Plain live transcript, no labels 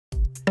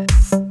Here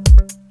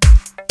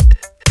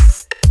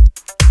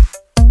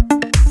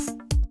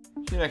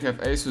I have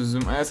ASUS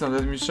Zoom S, and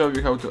let me show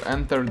you how to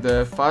enter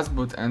the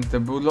Fastboot and the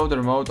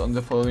Bootloader mode on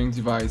the following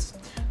device.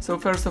 So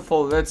first of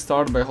all, let's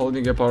start by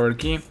holding a power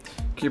key.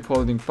 Keep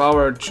holding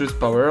power, choose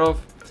power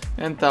off,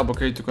 and tap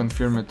OK to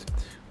confirm it.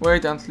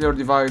 Wait until your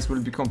device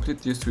will be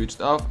completely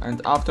switched off,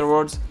 and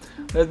afterwards,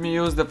 let me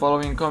use the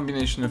following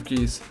combination of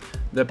keys: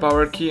 the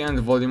power key and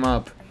volume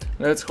up.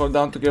 Let's hold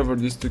down together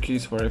these two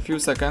keys for a few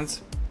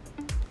seconds.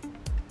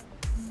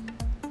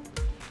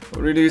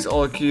 Release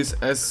all keys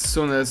as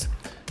soon as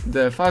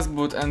the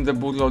Fastboot and the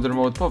Bootloader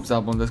mode pops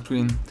up on the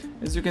screen.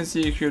 As you can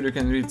see here, you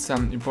can read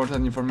some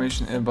important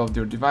information about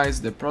your device,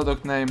 the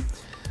product name,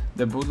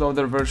 the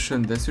bootloader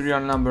version, the serial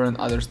number and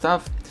other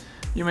stuff.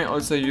 You may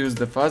also use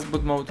the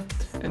Fastboot mode,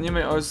 and you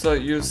may also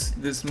use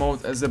this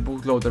mode as a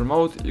bootloader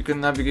mode. You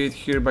can navigate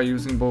here by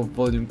using both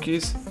volume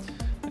keys,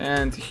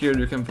 and here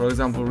you can, for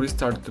example,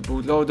 restart the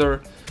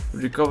bootloader,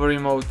 recovery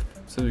mode,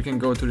 so you can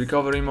go to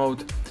recovery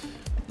mode.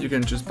 You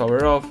can choose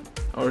power off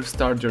or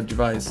start your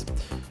device.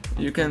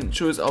 You can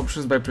choose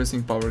options by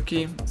pressing power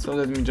key, so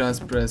let me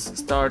just press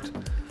start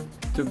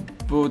to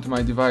boot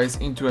my device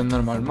into a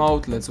normal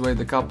mode. Let's wait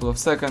a couple of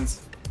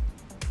seconds.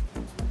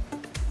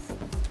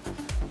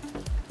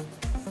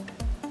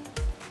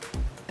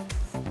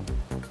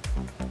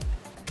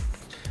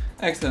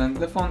 Excellent,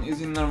 the phone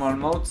is in normal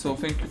mode, so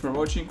thank you for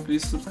watching.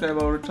 Please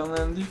subscribe our channel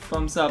and leave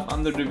thumbs up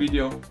under the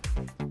video.